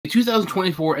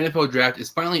2024 NFL Draft is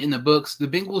finally in the books. The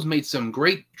Bengals made some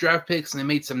great draft picks and they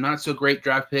made some not so great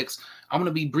draft picks. I'm going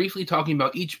to be briefly talking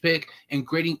about each pick and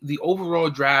grading the overall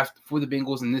draft for the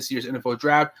Bengals in this year's NFL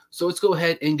Draft. So let's go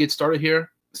ahead and get started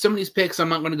here. Some of these picks I'm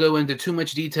not going to go into too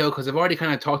much detail because I've already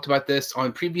kind of talked about this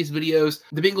on previous videos.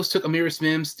 The Bengals took Amarius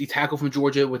Mims, the tackle from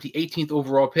Georgia, with the 18th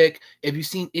overall pick. If you've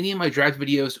seen any of my draft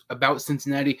videos about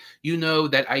Cincinnati, you know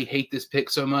that I hate this pick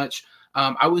so much.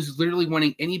 I was literally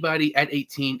wanting anybody at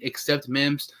 18 except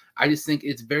Mims. I just think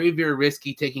it's very, very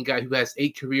risky taking a guy who has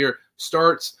 8 career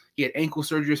starts. He had ankle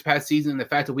surgery this past season, and the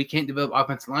fact that we can't develop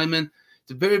offensive linemen,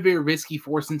 it's very, very risky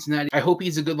for Cincinnati. I hope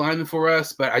he's a good lineman for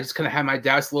us, but I just kind of have my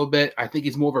doubts a little bit. I think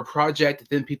he's more of a project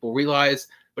than people realize.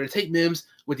 But to take Mims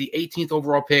with the 18th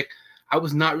overall pick, I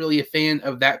was not really a fan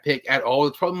of that pick at all.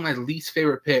 It's probably my least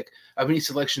favorite pick of any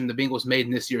selection the Bengals made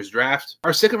in this year's draft.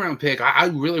 Our second round pick, I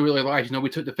really, really liked. We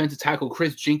took defensive tackle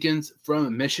Chris Jenkins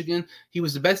from Michigan. He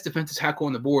was the best defensive tackle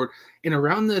on the board. And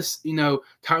around this,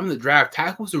 time of the draft,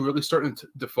 tackles are really starting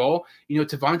to fall.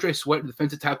 Tavondre Sweat, the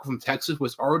defensive tackle from Texas,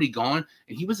 was already gone.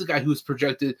 And he was the guy who was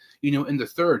projected, in the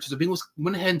third. So the Bengals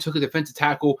went ahead and took a defensive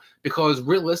tackle because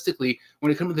realistically,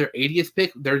 when it comes to their 80th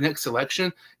pick, their next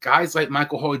selection, guys like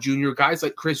Michael Hall Jr., guys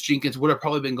like Chris Jenkins would have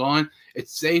probably been gone.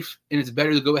 It's safe and it's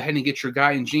better to go ahead and get your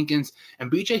guy in Jenkins.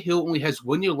 And BJ Hill only has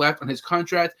 1 year left on his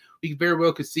contract. We very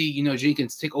well could see,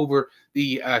 Jenkins take over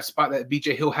the spot that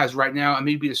BJ Hill has right now and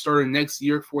maybe the starter next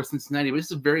year for Cincinnati. But this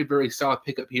is a very, very solid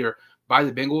pickup here by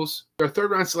the Bengals. Their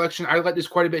third round selection, I like this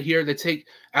quite a bit here. They take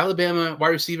Alabama wide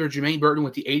receiver Jermaine Burton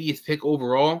with the 80th pick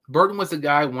overall. Burton was the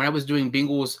guy when I was doing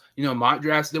Bengals, mock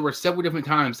drafts. There were several different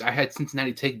times I had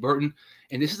Cincinnati take Burton.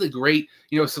 And this is a great,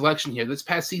 selection here. This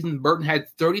past season, Burton had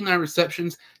 39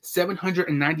 receptions,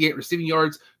 798 receiving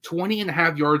yards,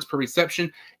 20.5 yards per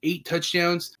reception, 8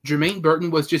 touchdowns. Jermaine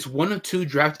Burton was just one of 2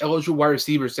 draft-eligible wide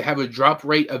receivers to have a drop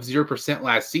rate of 0%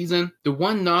 last season. The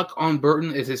one knock on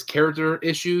Burton is his character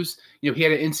issues. He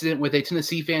had an incident with a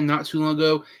Tennessee fan not too long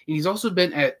ago, and he's also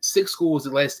been at 6 schools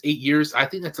the last 8 years. I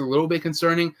think that's a little bit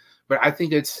concerning, but I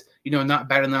think it's not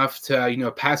bad enough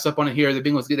to, pass up on it here. The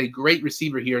Bengals get a great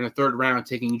receiver here in the third round,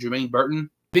 taking Jermaine Burton.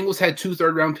 Bengals had 2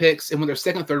 third-round picks, and with their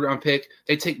second third-round pick,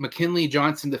 they take McKinley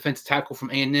Johnson, defensive tackle from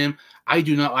A&M. I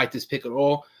do not like this pick at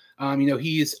all.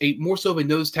 He is more so of a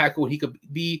nose tackle. He could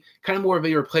be kind of more of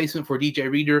a replacement for DJ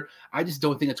Reader. I just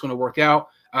don't think it's going to work out.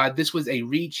 This was a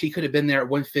reach. He could have been there at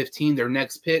 115, their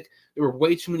next pick. There were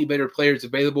way too many better players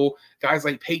available. Guys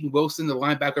like Peyton Wilson, the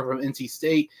linebacker from NC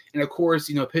State. And, of course,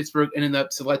 Pittsburgh ended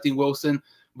up selecting Wilson.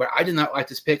 But I did not like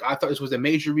this pick. I thought this was a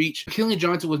major reach. McKinley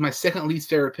Johnson was my second least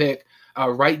favorite pick,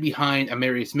 right behind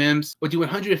Amarius Mims. With the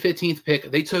 115th pick,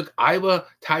 they took Iowa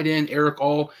tight end Eric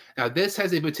All. Now, this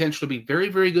has a potential to be very,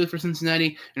 very good for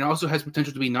Cincinnati, and also has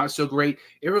potential to be not so great.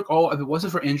 Eric All, if it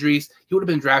wasn't for injuries, he would have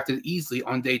been drafted easily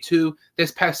on day 2.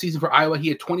 This past season for Iowa, he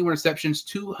had 21 receptions,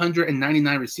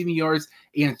 299 receiving yards,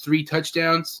 and 3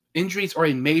 touchdowns. Injuries are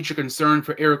a major concern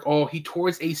for Eric All. He tore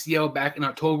his ACL back in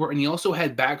October, and he also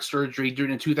had back surgery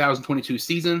during the 2022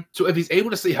 season. So if he's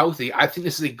able to stay healthy, I think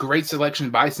this is a great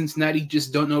selection by Cincinnati.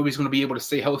 Just don't know if he's going to be able to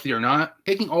stay healthy or not.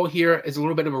 Taking All here is a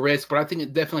little bit of a risk, but I think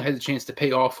it definitely has a chance to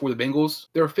pay off for the Bengals.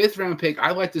 Their 5th round pick,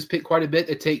 I like this pick quite a bit.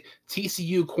 They take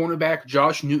TCU cornerback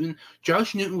Josh Newton.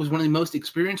 Josh Newton was one of the most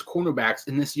experienced cornerbacks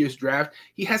in this year's draft.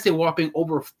 He has a whopping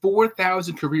over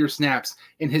 4,000 career snaps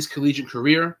in his collegiate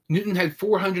career. Newton had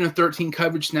 413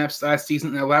 coverage snaps last season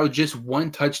and allowed just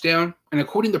 1 touchdown. And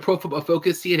according to Pro Football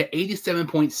Focus, he had an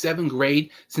 87.7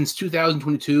 grade since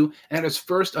 2022, and that is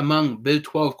first among Big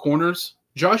 12 corners.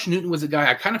 Josh Newton was a guy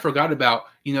I kind of forgot about,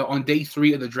 on day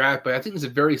 3 of the draft, but I think it's a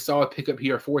very solid pickup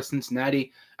here for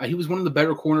Cincinnati. He was one of the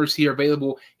better corners here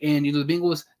available, and, the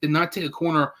Bengals did not take a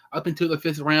corner up until the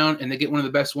 5th round, and they get one of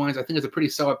the best ones. I think it's a pretty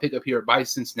solid pickup here by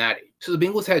Cincinnati. So the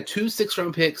Bengals had 2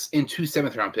 6th-round picks and 2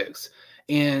 7th-round picks.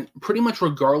 And pretty much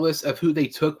regardless of who they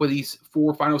took with these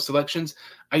 4 final selections,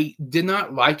 I did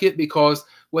not like it because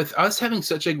with us having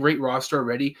such a great roster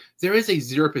already, there is a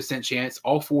 0% chance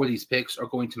all 4 of these picks are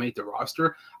going to make the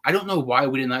roster. I don't know why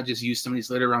we did not just use some of these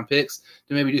later round picks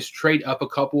to maybe just trade up a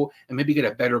couple and maybe get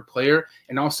a better player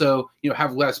and also,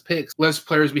 have less picks, less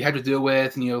players we had to deal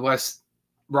with, and, less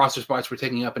roster spots we're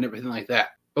taking up and everything like that.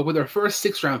 But with their first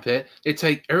 6th round pick, they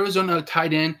take Arizona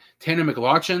tight end Tanner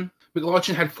McLaughlin.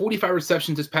 McLaughlin had 45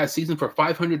 receptions this past season for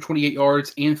 528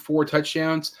 yards and 4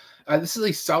 touchdowns. This is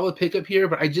a solid pickup here,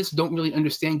 but I just don't really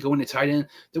understand going to tight end.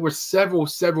 There were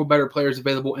several better players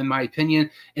available, in my opinion,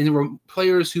 and there were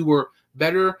players who were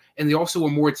better, and they also were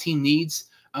more team needs.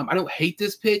 I don't hate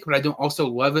this pick, but I don't also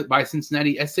love it by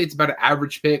Cincinnati. I'd say it's about an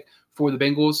average pick for the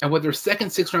Bengals. And with their second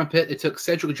 6th-round pick, they took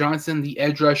Cedric Johnson, the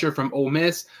edge rusher from Ole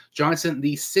Miss. Johnson,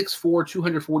 the 6'4",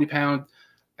 240-pound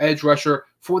edge rusher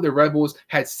for the Rebels,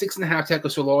 had 6.5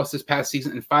 tackles for loss this past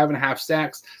season and 5.5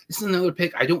 sacks. This is another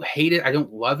pick. I don't hate it. I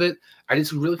don't love it. I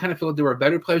just really kind of feel like there were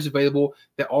better players available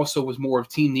that also was more of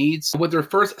team needs. With their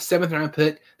first 7th-round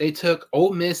pick, they took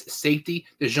Ole Miss safety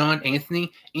DeJon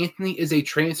Anthony. Anthony is a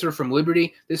transfer from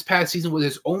Liberty. This past season was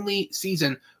his only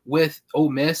season with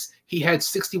Ole Miss. He had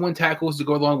 61 tackles to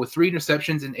go along with 3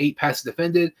 interceptions and 8 passes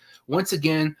defended. Once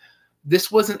again,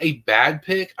 this wasn't a bad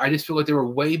pick. I just feel like there were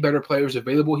way better players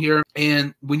available here.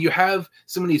 And when you have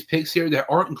some of these picks here that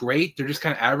aren't great, they're just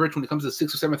kind of average when it comes to the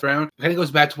 6th or 7th round, it kind of goes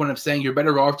back to what I'm saying. You're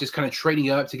better off just kind of trading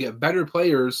up to get better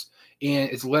players, and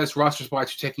it's less roster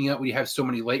spots you're taking up when you have so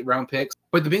many late round picks.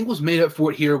 But the Bengals made up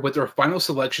for it here with their final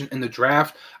selection in the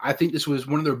draft. I think this was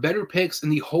one of their better picks in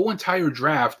the whole entire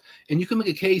draft, and you can make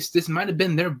a case this might have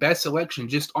been their best selection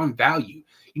just on value.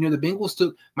 You know, the Bengals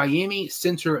took Miami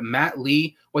center Matt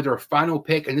Lee with their final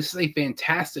pick, and this is a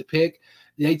fantastic pick.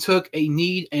 They took a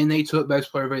need, and they took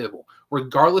best player available.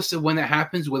 Regardless of when that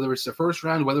happens, whether it's the 1st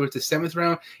round, whether it's the 7th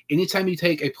round, anytime you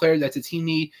take a player that's a team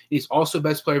need, and he's also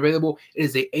best player available, it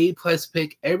is a A-plus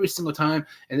pick every single time,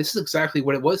 and this is exactly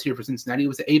what it was here for Cincinnati. It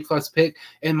was an A-plus pick,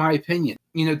 in my opinion.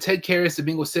 You know, Ted Karras, the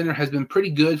Bengals center, has been pretty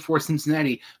good for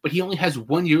Cincinnati, but he only has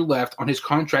 1 year left on his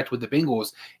contract with the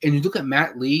Bengals. And you look at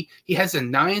Matt Lee, he has the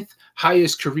 9th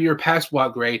highest career pass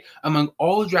block grade among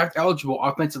all draft-eligible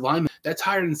offensive linemen. That's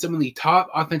higher than some of the top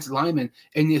offensive linemen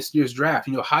in this year's draft.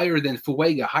 You know, higher than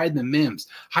Fuega, higher than Mims,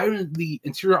 higher than the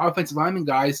interior offensive lineman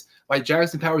guys like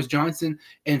Jackson Powers-Johnson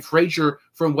and Frazier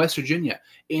from West Virginia.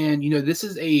 And, you know, this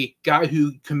is a guy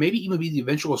who can maybe even be the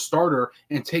eventual starter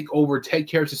and take over Ted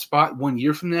Karras' spot 1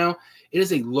 year from now. It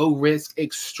is a low-risk,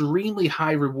 extremely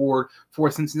high reward for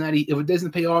Cincinnati. If it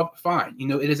doesn't pay off, fine. You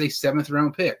know, it is a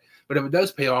 7th-round pick. But if it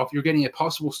does pay off, you're getting a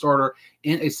possible starter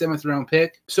in a 7th-round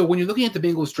pick. So when you're looking at the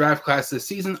Bengals draft class this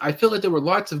season, I feel like there were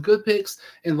lots of good picks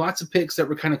and lots of picks that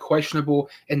were kind of questionable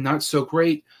and not so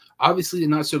great. Obviously, the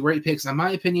not so great picks, in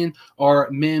my opinion, are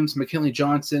Mims, McKinley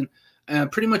Johnson,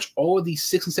 pretty much all of these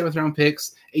 6th and 7th round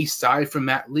picks, aside from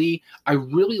Matt Lee. I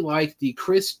really like the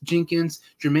Chris Jenkins,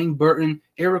 Jermaine Burton,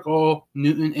 Eric All,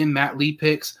 Newton, and Matt Lee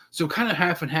picks. So kind of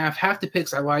half and half. Half the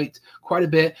picks I liked quite a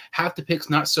bit, half the picks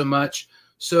not so much.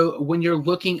 So when you're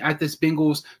looking at this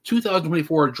Bengals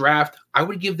 2024 draft, I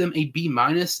would give them a B-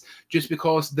 just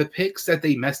because the picks that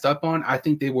they messed up on, I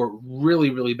think they were really,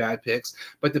 really bad picks.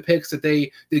 But the picks that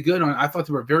they did good on, I thought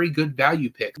they were very good value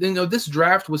picks. Then, you know, this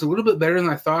draft was a little bit better than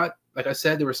I thought. Like I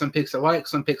said, there were some picks I like,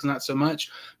 some picks not so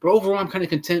much. But overall, I'm kind of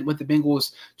content with the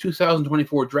Bengals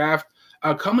 2024 draft.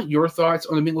 Comment your thoughts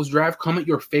on the Bengals draft. Comment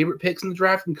your favorite picks in the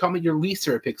draft, and comment your least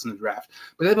favorite picks in the draft.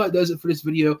 But that about does it for this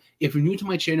video. If you're new to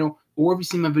my channel, or if you've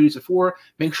seen my videos before,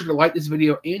 make sure to like this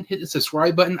video and hit the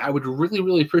subscribe button. I would really,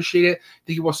 really appreciate it.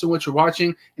 Thank you all so much for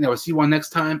watching, and I will see you all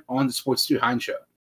next time on the Sports 2 Hines Show.